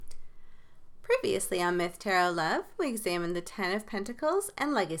Previously on Myth, Tarot, Love, we examined the Ten of Pentacles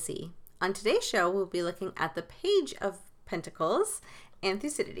and Legacy. On today's show, we'll be looking at the Page of Pentacles and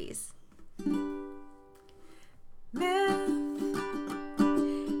Thucydides. Myth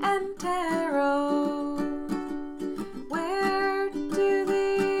and Tarot. Where do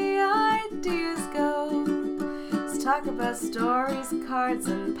the ideas go? Let's talk about stories, cards,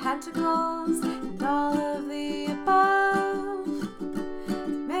 and pentacles, and all of the above.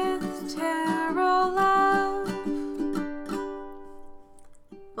 Myth, Tarot, Love.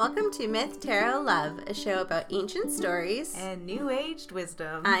 Welcome to Myth, Tarot, Love, a show about ancient stories And new-aged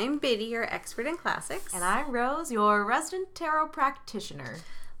wisdom. I'm Biddy, your expert in classics. And I'm Rose, your resident tarot practitioner.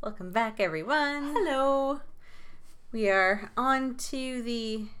 Welcome back, everyone. Hello. We are on to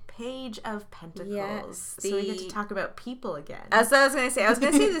the... Page of Pentacles. Yes, So we get to talk about people again. As I was going to say,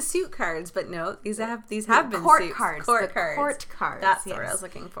 the suit cards, but no, these have been court suits. cards. Court cards. Court cards. That's yes. what I was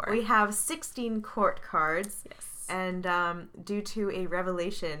looking for. We have 16 court cards. Yes. And due to a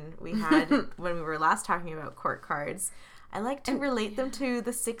revelation we had when we were last talking about court cards, I like to relate them to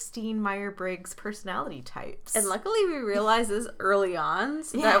the 16 Myers-Briggs personality types. And luckily we realized this early on,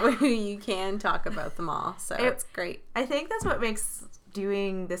 so that way you can talk about them all. So it's great. I think that's what makes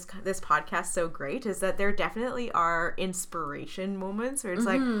doing this podcast so great, is that there definitely are inspiration moments where it's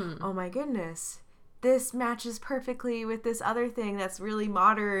like, oh my goodness, this matches perfectly with this other thing that's really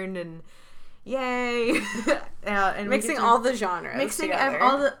modern, and yay. And mixing all the genres mixing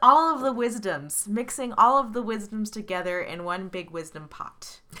together. all of the wisdoms, mixing all of the wisdoms together in one big wisdom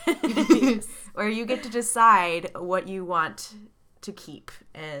pot. Yes. Where you get to decide what you want to keep,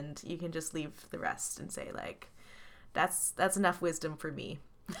 and you can just leave the rest and say, like, that's enough wisdom for me.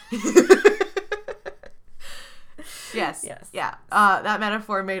 Yes. Yeah. That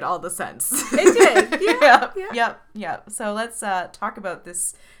metaphor made all the sense. It did. Yep. So let's talk about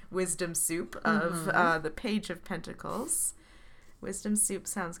this wisdom soup of the Page of Pentacles. Wisdom soup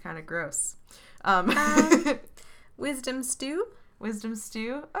sounds kind of gross. Wisdom stew? Wisdom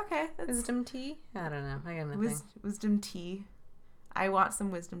stew? Okay. Wisdom tea? I don't know. I got nothing. Wisdom tea. I want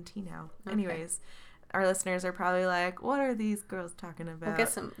some wisdom tea now. Okay. Anyways, our listeners are probably like, what are these girls talking about?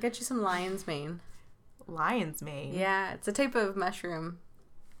 We'll get you some lion's mane. Lion's mane? Yeah, it's a type of mushroom.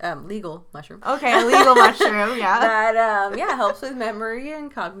 Legal mushroom. Okay, a legal mushroom, yeah. That, helps with memory and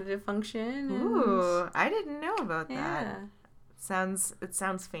cognitive function. And... Ooh, I didn't know about that. Yeah. It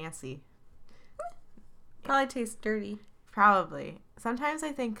sounds fancy. Probably tastes dirty. Probably. Sometimes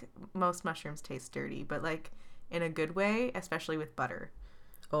I think most mushrooms taste dirty, but like in a good way, especially with butter.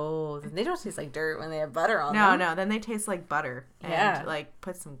 Oh, then they don't taste like dirt when they have butter on them. No, then they taste like butter. And like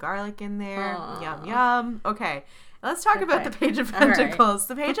put some garlic in there. Aww. Yum, yum. Okay. Let's talk about the Page of Pentacles.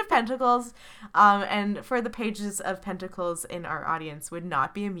 Right. The Page of Pentacles, and for the Pages of Pentacles in our audience would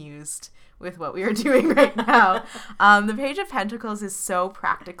not be amused with what we are doing right now. The Page of Pentacles is so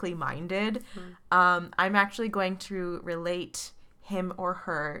practically minded. I'm actually going to relate him or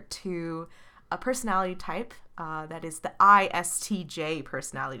her to a personality type that is the ISTJ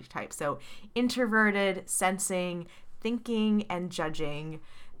personality type. So introverted, sensing, thinking, and judging.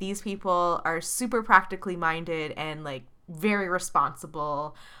 These people are super practically minded and like very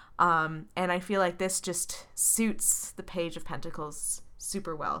responsible. And I feel like this just suits the Page of Pentacles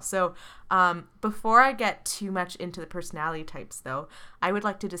super well. So before I get too much into the personality types, though, I would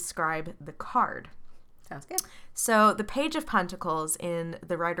like to describe the card. Sounds good. So the Page of Pentacles in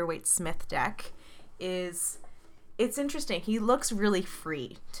the Rider-Waite-Smith deck it's interesting. He looks really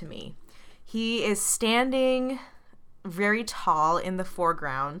free to me. He is standing very tall in the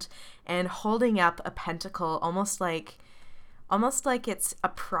foreground and holding up a pentacle almost like it's a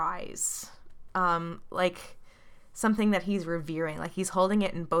prize. Like something that he's revering. Like he's holding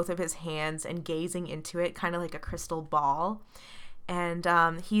it in both of his hands and gazing into it, kind of like a crystal ball. And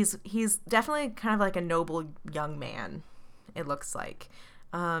he's definitely kind of like a noble young man, it looks like.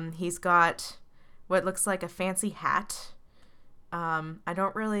 He's got what looks like a fancy hat. I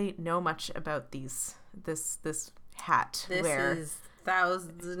don't really know much about this hat. This wear. is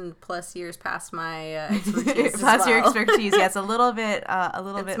 1,000+ years past my expertise. Past your expertise, yes, a little bit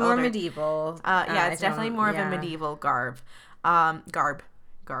It's more older. medieval. It's definitely more of a medieval garb. Garb.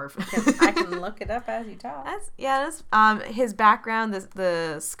 I can look it up as you talk. His background,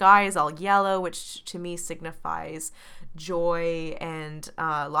 the sky is all yellow, which to me signifies joy and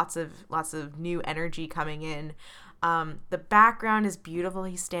lots of new energy coming in. The background is beautiful.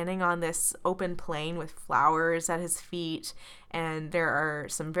 He's standing on this open plain with flowers at his feet, and there are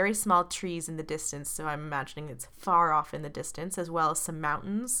some very small trees in the distance, so I'm imagining it's far off in the distance, as well as some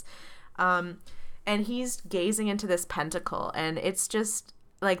mountains. And he's gazing into this pentacle, and it's just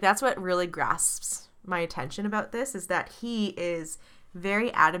like, that's what really grasps my attention about this, is that he is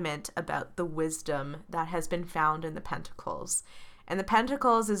very adamant about the wisdom that has been found in the Pentacles. And the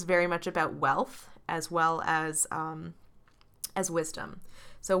Pentacles is very much about wealth as well as wisdom.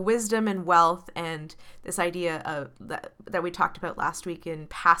 So wisdom and wealth, and this idea of that we talked about last week in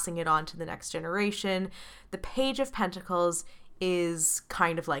passing it on to the next generation. The Page of Pentacles is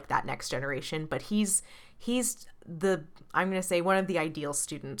kind of like that next generation, but he's I'm going to say one of the ideal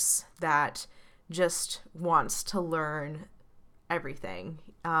students that just wants to learn everything.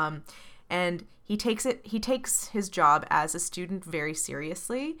 And he takes his job as a student very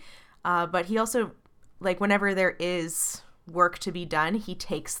seriously. But he also, like, whenever there is work to be done, he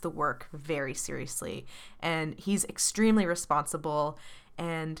takes the work very seriously, and he's extremely responsible.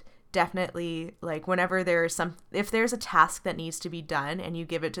 And definitely, like, whenever if there's a task that needs to be done and you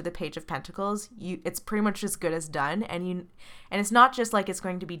give it to the Page of Pentacles, it's pretty much as good as done. And it's not just like it's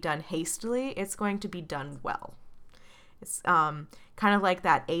going to be done hastily, it's going to be done well. It's kind of like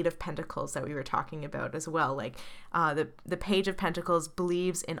that Eight of Pentacles that we were talking about as well. Like, the Page of Pentacles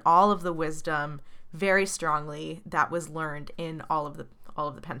believes in all of the wisdom very strongly that was learned in all of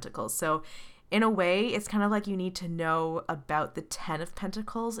the Pentacles. So in a way, it's kind of like you need to know about the Ten of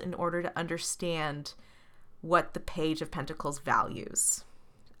Pentacles in order to understand what the Page of Pentacles values.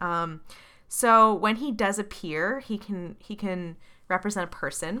 So when he does appear, he can represent a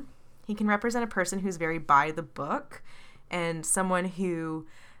person. He can represent a person who's very by the book, and someone who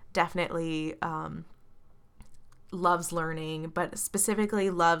definitely loves learning, but specifically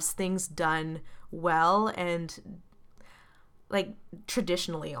loves things done well and, like,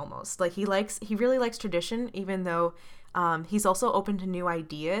 traditionally almost. Like, he really likes tradition, even though he's also open to new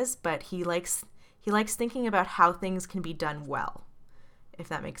ideas, but he likes thinking about how things can be done well, if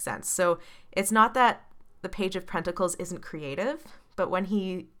that makes sense. So it's not that the Page of Pentacles isn't creative, but when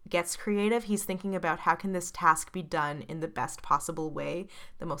he gets creative, he's thinking about how can this task be done in the best possible way,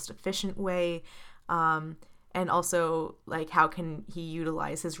 the most efficient way, and also, like, how can he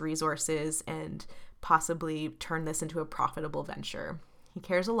utilize his resources and possibly turn this into a profitable venture. He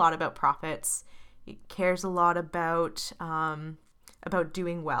cares a lot about profits. He cares a lot about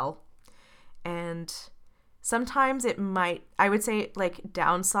doing well. And sometimes I would say, like,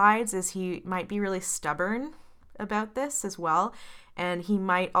 downsides is he might be really stubborn about this as well. And he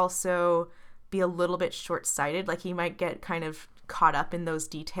might also be a little bit short-sighted. Like, he might get kind of caught up in those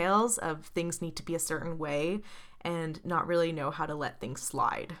details of things need to be a certain way and not really know how to let things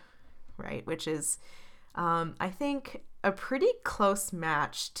slide, right? Which is, I think, a pretty close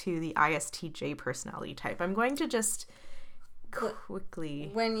match to the ISTJ personality type. I'm going to just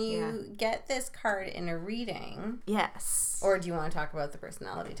quickly... When you get this card in a reading... Yes. Or do you want to talk about the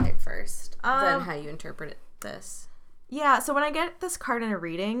personality type first? Then how you interpret this? Yeah, so when I get this card in a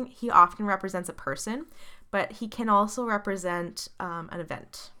reading, he often represents a person, but he can also represent an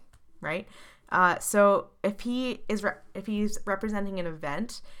event, right? So if he's representing an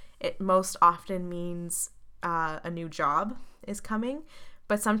event, it most often means a new job is coming.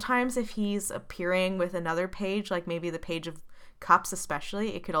 But sometimes if he's appearing with another page, like maybe the Page of Cups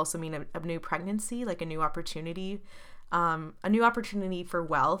especially, it could also mean a new pregnancy, like a new opportunity for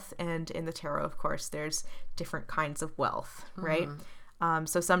wealth. And in the tarot, of course, there's different kinds of wealth, right?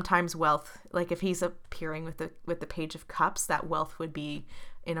 So sometimes wealth, like if he's appearing with the Page of Cups, that wealth would be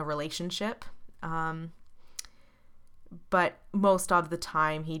in a relationship. But most of the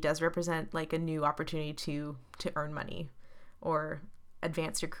time he does represent like a new opportunity to earn money or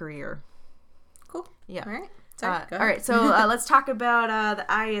advance your career. Cool. Yeah. All right. Sorry, all right. So let's talk about the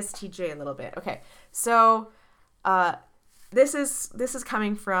ISTJ a little bit. Okay. So this is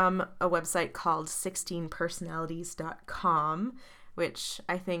coming from a website called 16personalities.com, which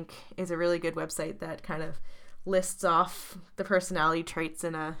I think is a really good website that kind of lists off the personality traits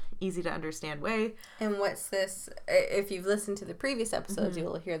in a easy to understand way. And what's this? If you've listened to the previous episodes, you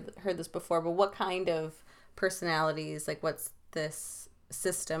will heard this before. But what kind of personalities? Like, what's this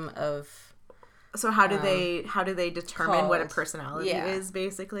system of? So how do they determine what a personality is?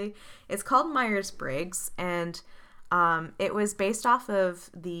 Basically, it's called Myers-Briggs, and it was based off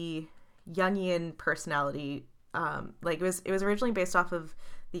of the Jungian personality. Like it was originally based off of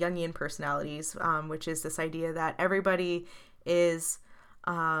the Jungian personalities, which is this idea that everybody is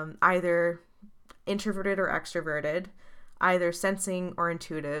either introverted or extroverted, either sensing or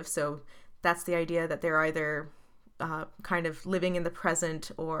intuitive. So that's the idea that they're either kind of living in the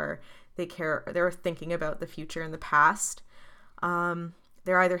present, or they're thinking about the future and the past.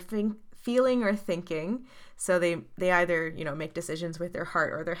 They're either feeling or thinking. So they either, make decisions with their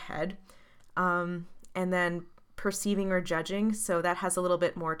heart or their head. And then perceiving or judging. So that has a little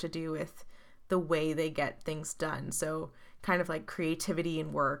bit more to do with the way they get things done. So kind of like creativity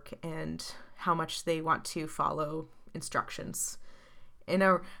in work and how much they want to follow instructions in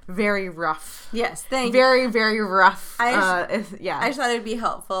a very rough. Yes, thank you. Very, very rough. I just thought it'd be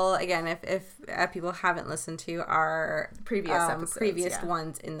helpful, again, if people haven't listened to our previous episodes, previous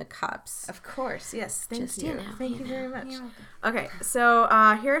ones in the cups. Of course, yes. Thank Just, you. you know, Thank you very much. You're welcome. Okay, so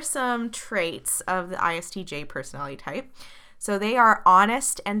here are some traits of the ISTJ personality type. So they are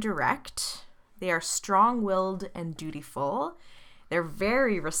honest and direct. They are strong-willed and dutiful. They're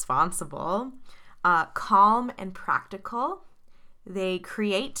very responsible, calm and practical. They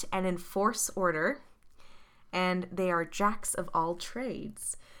create and enforce order, and they are jacks of all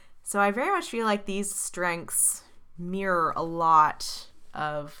trades. So I very much feel like these strengths mirror a lot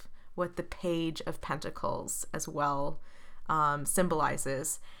of what the Page of Pentacles as well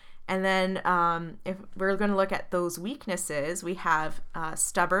symbolizes. And then if we're going to look at those weaknesses, we have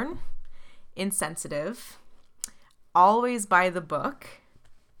stubborn, insensitive, always by the book,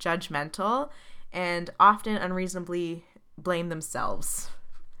 judgmental, and often unreasonably blame themselves,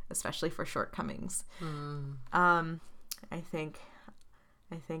 especially for shortcomings. I think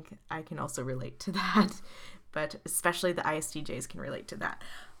I can also relate to that, but especially the ISTJs can relate to that.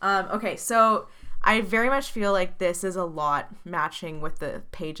 Okay, so I very much feel like this is a lot matching with the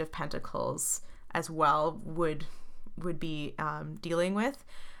Page of Pentacles as well would be dealing with.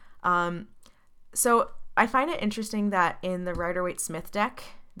 So I find it interesting that in the Rider-Waite-Smith deck,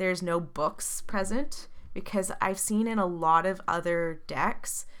 there's no books present, because I've seen in a lot of other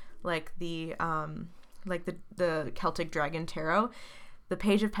decks, like the Celtic Dragon Tarot, the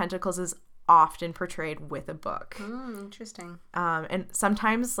Page of Pentacles is often portrayed with a book. Interesting. And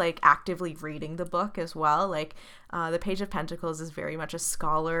sometimes like actively reading the book as well. Like the Page of Pentacles is very much a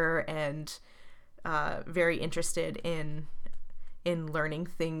scholar and very interested in learning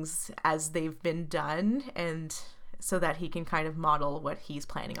things as they've been done, and so that he can kind of model what he's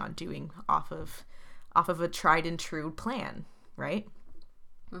planning on doing off of a tried and true plan, right?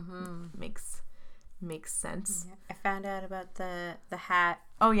 Makes sense. Yeah. I found out about the hat.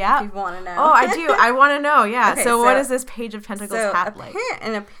 Oh yeah, if you want to know. Oh, I do. I want to know. Yeah. Okay, so what is this Page of Pentacles hat like?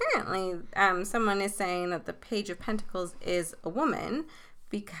 And apparently, someone is saying that the Page of Pentacles is a woman,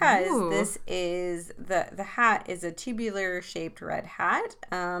 because this is the hat is a tubular shaped red hat,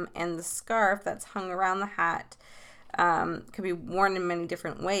 and the scarf that's hung around the hat could be worn in many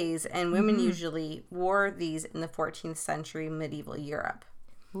different ways, and women usually wore these in the 14th century medieval Europe.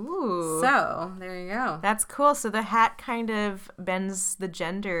 Ooh. So there you go. That's cool. So the hat kind of bends the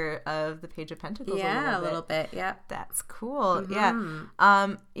gender of the Page of Pentacles. Yeah, a little bit. Yep. That's cool.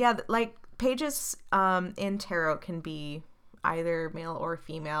 Yeah. Like pages in tarot can be either male or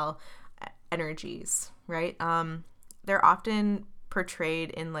female energies, right? They're often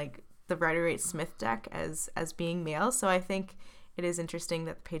portrayed in like the Rider-Waite-Smith deck as being male. So I think it is interesting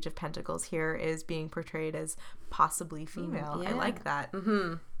that the Page of Pentacles here is being portrayed as possibly female. I like that.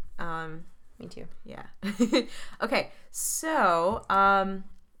 Me too. Yeah. Okay. So,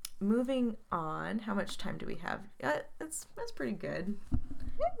 moving on. How much time do we have? That's pretty good.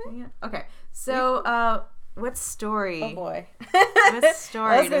 Yeah. Okay. So, what story? Oh boy. What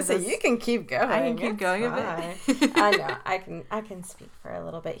story? I was gonna say you can keep going. I can keep going a bit. I know. I can speak for a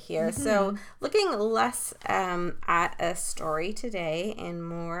little bit here. So looking less at a story today and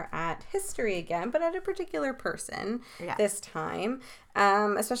more at history again, but at a particular person this time.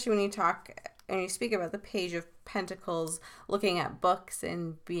 Especially when you speak about the Page of Pentacles, looking at books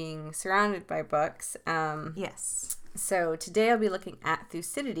and being surrounded by books. Yes. So today I'll be looking at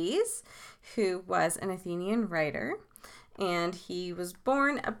Thucydides, who was an Athenian writer, and he was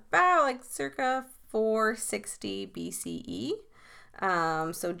born about like circa 460 BCE,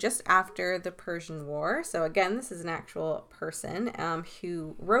 so just after the Persian War. So again, this is an actual person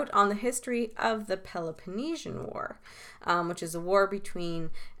who wrote on the history of the Peloponnesian War, which is a war between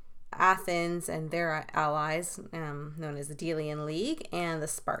Athens and their allies, known as the Delian League, and the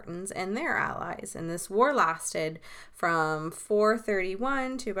Spartans and their allies. And this war lasted from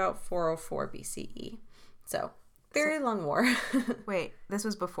 431 to about 404 BCE. So, very long war. Wait, this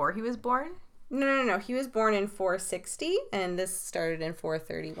was before he was born? No. He was born in 460, and this started in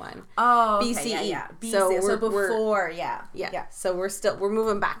 431. Oh, okay. BCE. Yeah. BCE. So before, yeah. So we're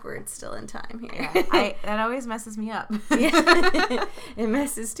moving backwards still in time here. Yeah. That always messes me up. Yeah. It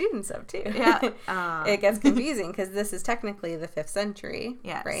messes students up too. Yeah. It gets confusing because this is technically the 5th century.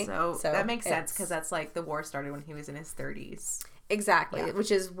 Yeah. Right. So that makes sense because that's like the war started when he was in his 30s. Exactly,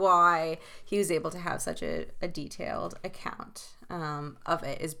 which is why he was able to have such a detailed account of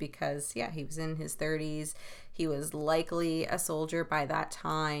it, is because, he was in his 30s. He was likely a soldier by that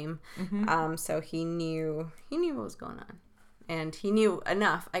time. So he knew what was going on. And he knew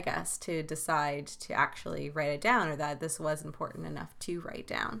enough, I guess, to decide to actually write it down, or that this was important enough to write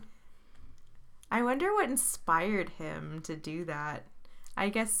down. I wonder what inspired him to do that. I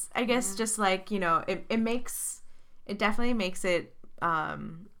guess just like, it definitely makes it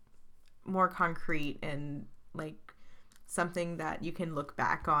more concrete and like something that you can look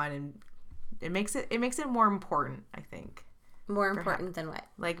back on, and it makes it more important, I think. More important than what?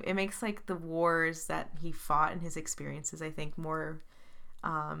 Like, it makes like the wars that he fought and his experiences, I think, more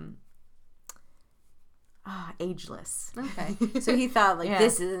ageless. Okay. So he thought, like,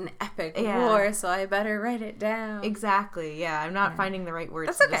 this is an epic war, so I better write it down. Exactly. Yeah. I'm not finding the right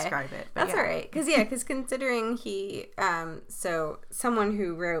words to describe it. That's all right. Because considering he, so someone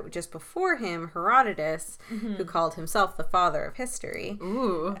who wrote just before him, Herodotus, who called himself the father of history.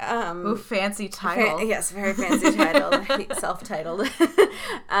 Ooh, fancy title. Yes, very fancy title. Self-titled.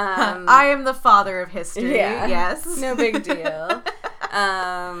 I am the father of history. Yeah. Yes. No big deal.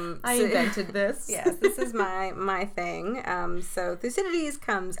 I invented this. Yes, this is my thing. So Thucydides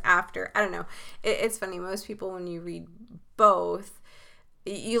comes after. I don't know. It's funny. Most people, when you read both,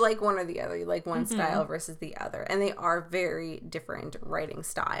 you like one or the other. You like one style versus the other, and they are very different writing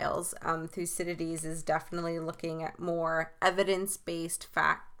styles. Thucydides is definitely looking at more evidence-based,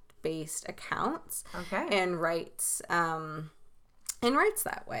 fact-based accounts. Okay. And writes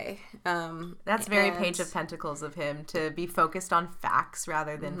that way. That's very Page of Pentacles of him, to be focused on facts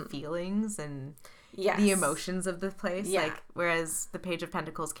rather than feelings and the emotions of the place. Yeah. Like, whereas the Page of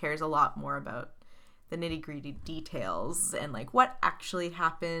Pentacles cares a lot more about the nitty-gritty details and like what actually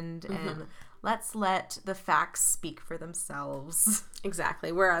happened, and let's let the facts speak for themselves.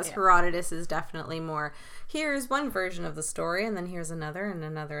 Exactly. Whereas Herodotus is definitely more, here's one version of the story, and then here's another, and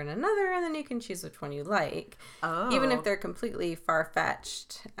another, and another, and then you can choose which one you like. Oh. Even if they're completely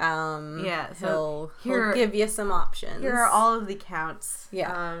far-fetched. He'll give you some options. Here are all of the accounts.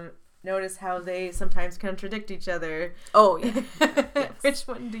 Yeah. Notice how they sometimes contradict each other. Oh, yeah. Yes. Which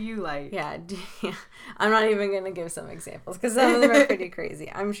one do you like? Yeah. I'm not even going to give some examples, because some of them are pretty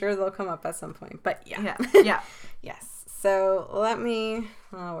crazy. I'm sure they'll come up at some point. But yeah. Yes. So let me,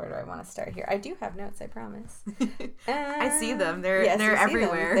 where do I want to start here? I do have notes, I promise. I see them. They're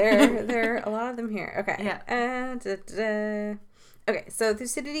everywhere. There are a lot of them here. Okay. Yeah. Okay, so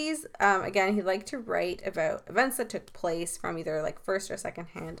Thucydides, again, he liked to write about events that took place from either like first or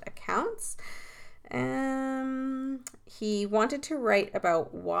second-hand accounts. He wanted to write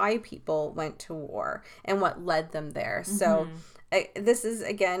about why people went to war and what led them there. So this is,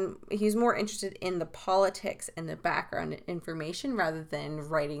 again, he's more interested in the politics and the background information rather than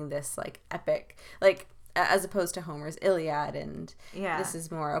writing this like epic, like, as opposed to Homer's Iliad, and this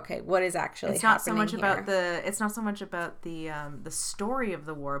is more, okay, what is actually happening here? It's not so much about the story of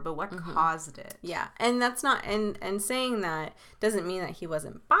the war, but what caused it. Yeah, and that's not, and saying that doesn't mean that he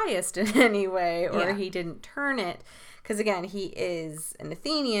wasn't biased in any way, or he didn't turn it, because again, he is an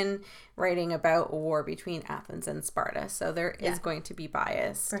Athenian writing about a war between Athens and Sparta, so there is going to be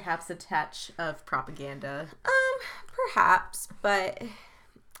bias. Perhaps a touch of propaganda. Perhaps, but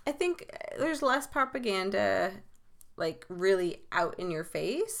I think there's less propaganda, like, really out in your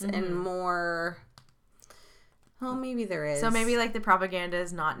face, and more, well, maybe there is. So maybe, like, the propaganda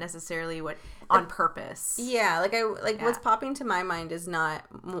is not necessarily on purpose. Yeah, what's popping to my mind is not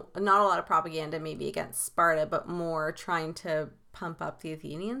a lot of propaganda maybe against Sparta, but more trying to pump up the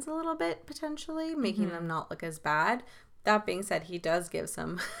Athenians a little bit, potentially, making them not look as bad. That being said, he does give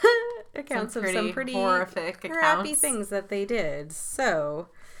some accounts of some pretty horrific crappy things that they did. So,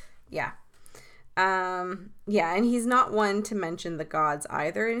 yeah. And he's not one to mention the gods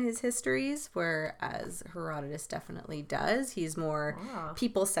either in his histories, whereas Herodotus definitely does. He's more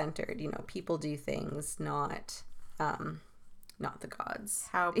people-centered. People do things, not the gods.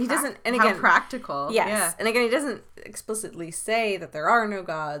 How practical. Yes. Yeah. And again, he doesn't explicitly say that there are no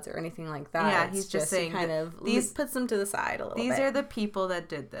gods or anything like that. Yeah, he's just saying kind of puts them to the side a little bit. These are the people that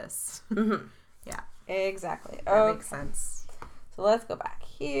did this. Yeah. Exactly. That makes sense. So let's go back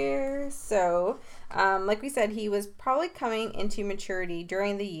here. So, like we said, he was probably coming into maturity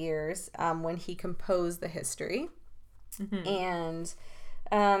during the years when he composed the history. And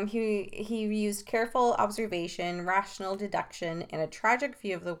he used careful observation, rational deduction, and a tragic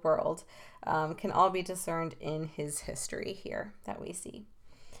view of the world can all be discerned in his history here that we see.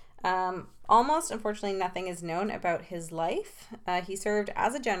 Almost, unfortunately, nothing is known about his life. He served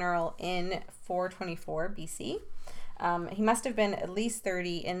as a general in 424 BC. He must have been at least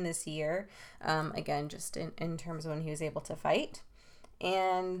 30 in this year, again, just in terms of when he was able to fight.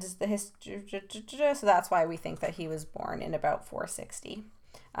 And the history, so that's why we think that he was born in about 460.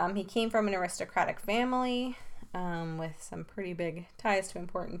 He came from an aristocratic family with some pretty big ties to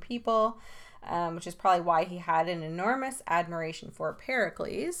important people, which is probably why he had an enormous admiration for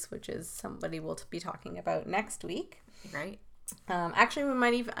Pericles, which is somebody we'll be talking about next week. Right. Actually, I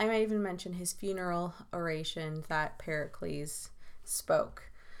might even mention his funeral oration that Pericles spoke,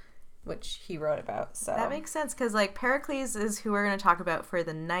 which he wrote about. So that makes sense, because like Pericles is who we're going to talk about for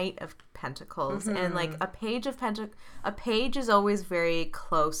the Knight of Pentacles, and like a page is always very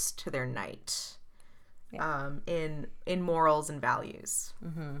close to their knight, in morals and values.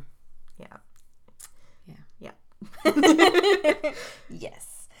 Yeah. Yes.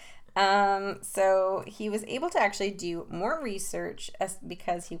 So he was able to actually do more research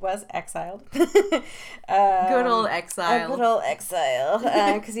because he was exiled. Good old exile. A good old exile.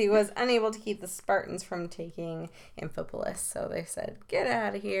 Because he was unable to keep the Spartans from taking Amphipolis. So they said, get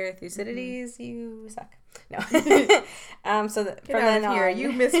out of here, Thucydides, you suck. No. So from then on,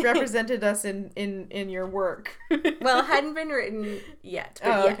 you misrepresented us in your work. Well, it hadn't been written yet.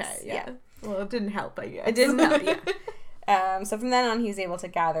 But yes, yeah. Well, it didn't help, I guess. It didn't help, yeah. So from then on, he was able to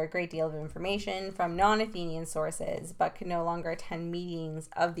gather a great deal of information from non-Athenian sources, but could no longer attend meetings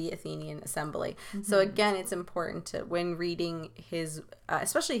of the Athenian assembly. So again, it's important to, when reading his,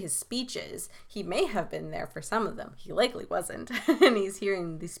 especially his speeches, he may have been there for some of them. He likely wasn't. And he's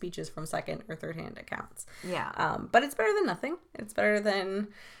hearing these speeches from second or third hand accounts. Yeah. But it's better than nothing. It's better than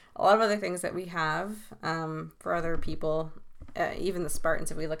a lot of other things that we have for other people. Even the Spartans,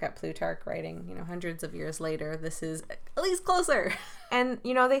 if we look at Plutarch writing, hundreds of years later, this is at least closer. And,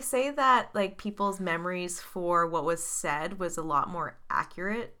 they say that, like, people's memories for what was said was a lot more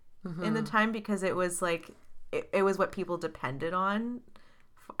accurate in the time, because it was, like, it was what people depended on.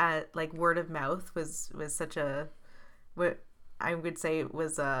 Like, word of mouth was such a, what I would say it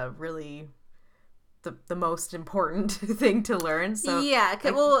was a really the most important thing to learn. So yeah,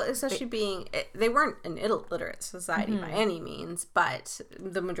 especially they weren't an illiterate society by any means, but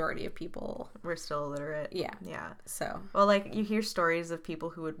the majority of people were still illiterate. Yeah. So, well, like, you hear stories of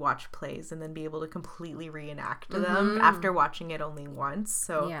people who would watch plays and then be able to completely reenact them after watching it only once.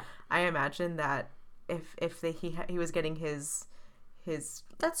 So yeah. I imagine that if he was getting his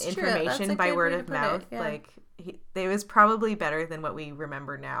information by word of mouth, like it was probably better than what we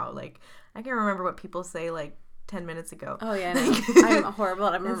remember now. Like, I can remember what people say like 10 minutes ago. Oh yeah, no. I'm horrible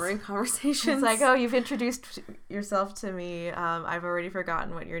at remembering conversations. It's like, oh, you've introduced yourself to me. I've already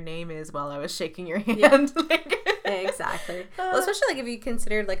forgotten what your name is while I was shaking your hand. Yeah. Exactly. Well, especially like if you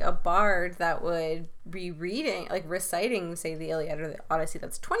considered like a bard that would be reading, like reciting, say, the Iliad or the Odyssey.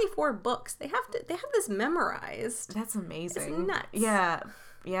 That's 24 books. They have this memorized. That's amazing. It's nuts.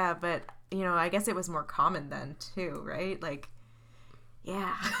 Yeah, but I guess it was more common then too, right? Like,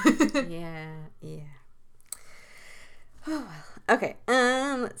 yeah. Yeah. Oh, well. Okay,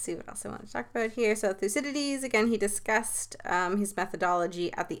 let's see what else I want to talk about here. So Thucydides, again, he discussed his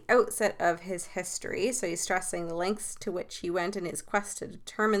methodology at the outset of his history. So he's stressing the lengths to which he went in his quest to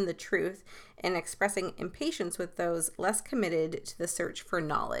determine the truth and expressing impatience with those less committed to the search for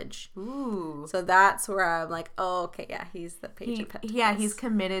knowledge. Ooh. So that's where I'm like, oh, okay, yeah, he's the Page of Pentacles. Yeah, he's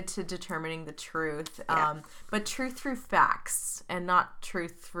committed to determining the truth, but truth through facts and not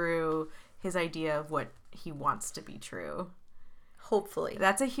truth through his idea of what he wants to be true. Hopefully.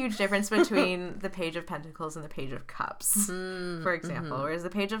 That's a huge difference between the Page of Pentacles and the Page of Cups, for example. Whereas the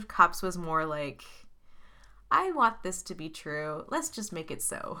Page of Cups was more like, I want this to be true. Let's just make it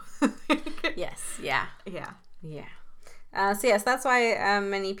so. Yes. Yeah. Yeah. So yes, that's why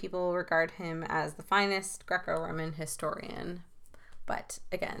many people regard him as the finest Greco-Roman historian. But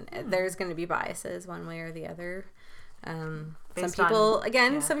again, there's going to be biases one way or the other. Some people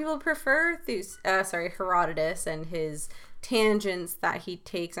prefer Herodotus and his tangents that he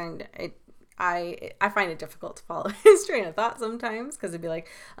takes, and I find it difficult to follow his train of thought sometimes, because it'd be like,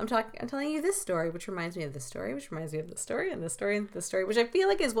 I'm telling you this story, which reminds me of this story, which reminds me of this story, and this story, and this story, which I feel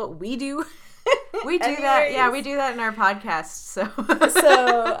like is what we do. We do that. Yeah, we do that in our podcast. So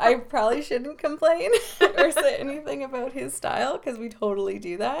I probably shouldn't complain or say anything about his style, because we totally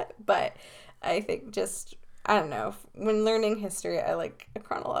do that. But I think I don't know. When learning history, I like a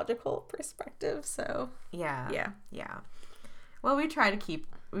chronological perspective. So yeah. Well, we try to keep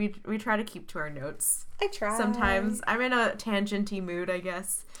to our notes. I try. Sometimes I'm in a tangenty mood, I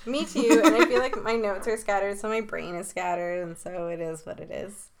guess. Me too, and I feel like my notes are scattered, so my brain is scattered, and so it is what it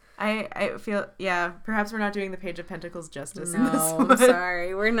is. I feel, perhaps we're not doing the Page of Pentacles justice in this No, one. I'm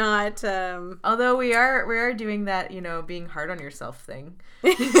sorry. We're not. Although we are doing that, being hard on yourself thing.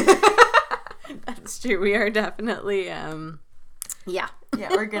 That's true. We are definitely, yeah. Yeah,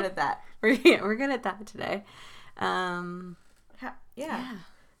 we're good at that. We're good at that today. Yeah.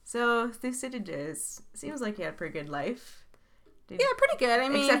 So Thucydides seems like he had a pretty good life. Pretty good. I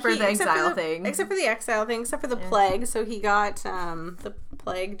mean, except for the exile thing. Except for the exile thing. Except for the plague. So he got the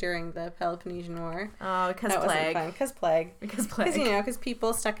plague during the Peloponnesian War. Oh, because plague. Because plague. Because plague. Because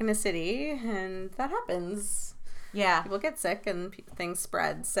people stuck in a city, and that happens. Yeah. People get sick, and things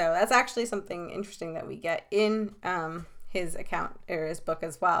spread. So that's actually something interesting that we get in his account or his book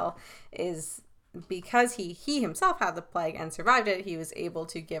as well. Is because he himself had the plague and survived it, he was able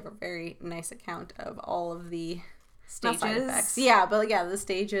to give a very nice account of all of the stages. Side effects. Yeah, but the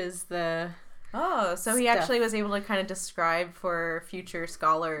stages, the so he actually was able to kind of describe for future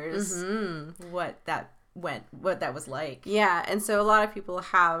scholars what that was like. Yeah, and so a lot of people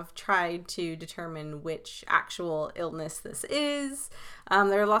have tried to determine which actual illness this is.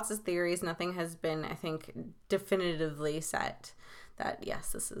 There are lots of theories. Nothing has been, I think, definitively set that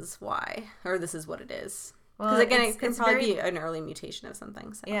yes, this is why, or this is what it is. Because again, it could probably be an early mutation of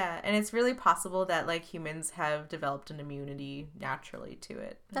something. So. Yeah, and it's really possible that humans have developed an immunity naturally to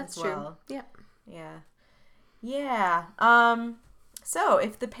it. That's as well. True. Yeah. So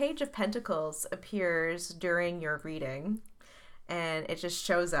if the Page of Pentacles appears during your reading, and it just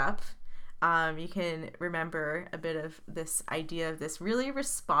shows up, you can remember a bit of this idea of this really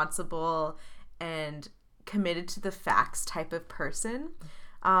responsible and committed to the facts type of person.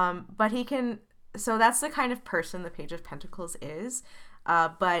 But he can. So that's the kind of person the Page of Pentacles is,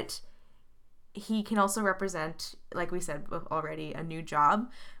 but he can also represent, like we said already, a new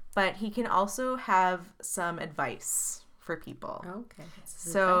job, but he can also have some advice for people. Okay.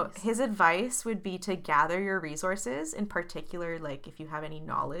 So his advice would be to gather your resources, in particular, if you have any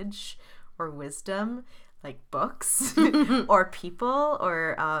knowledge or wisdom, like books or people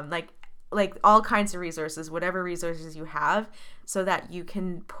or like all kinds of resources, whatever resources you have, so that you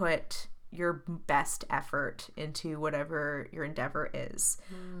can put your best effort into whatever your endeavor is.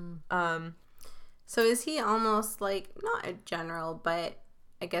 So is he almost not a general, but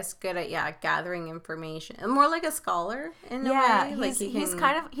I guess good at gathering information, and more like a scholar in a way?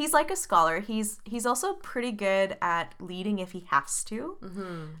 He's like a scholar. He's also pretty good at leading if he has to,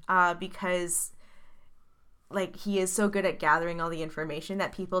 because he is so good at gathering all the information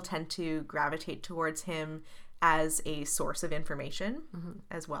that people tend to gravitate towards him as a source of information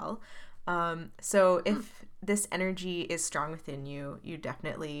as well. So if this energy is strong within you, you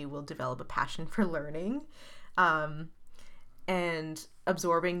definitely will develop a passion for learning, and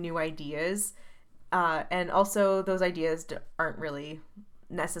absorbing new ideas. And also those ideas aren't really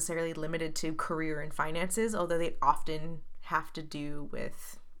necessarily limited to career and finances, although they often have to do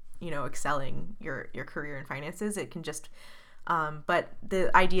with, excelling your career and finances. It can just, but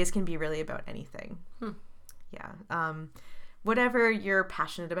the ideas can be really about anything. Yeah. Whatever you're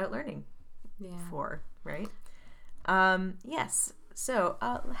passionate about learning for, right? Yes. So,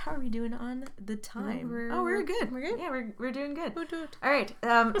 how are we doing on the time? We're good. We're good. Yeah, we're doing good. We're good. All right.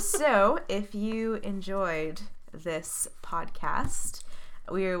 So, if you enjoyed this podcast,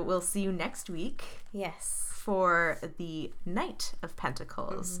 we will see you next week. Yes. For the Knight of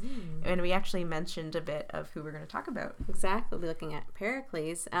Pentacles. And we actually mentioned a bit of who we're going to talk about. Exactly. We'll be looking at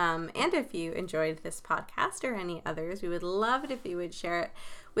Pericles. And if you enjoyed this podcast or any others, we would love it if you would share it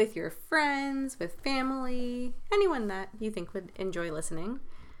with your friends, with family, anyone that you think would enjoy listening.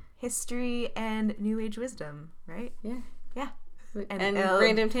 History and New Age wisdom, right? Yeah. And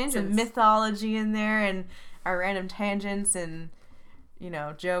random tangents. Some mythology in there, and our random tangents, and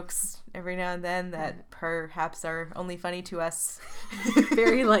jokes every now and then that perhaps are only funny to us.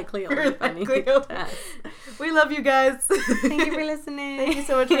 Very likely only funny to us. We love you guys. Thank you for listening. Thank you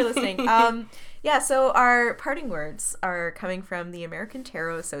so much for listening. So our parting words are coming from the American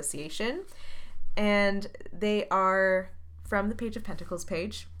Tarot Association, and they are from the Page of Pentacles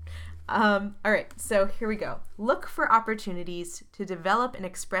page. All right, so here we go. Look for opportunities to develop and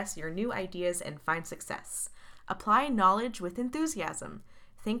express your new ideas and find success. Apply knowledge with enthusiasm.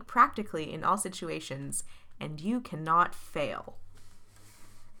 Think practically in all situations, and you cannot fail.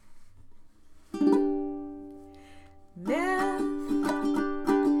 Myth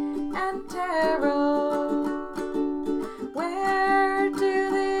and tarot. Where do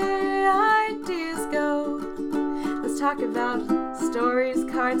the ideas go? Let's talk about stories,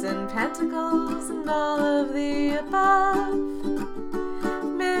 cards, and pentacles, and all of the above.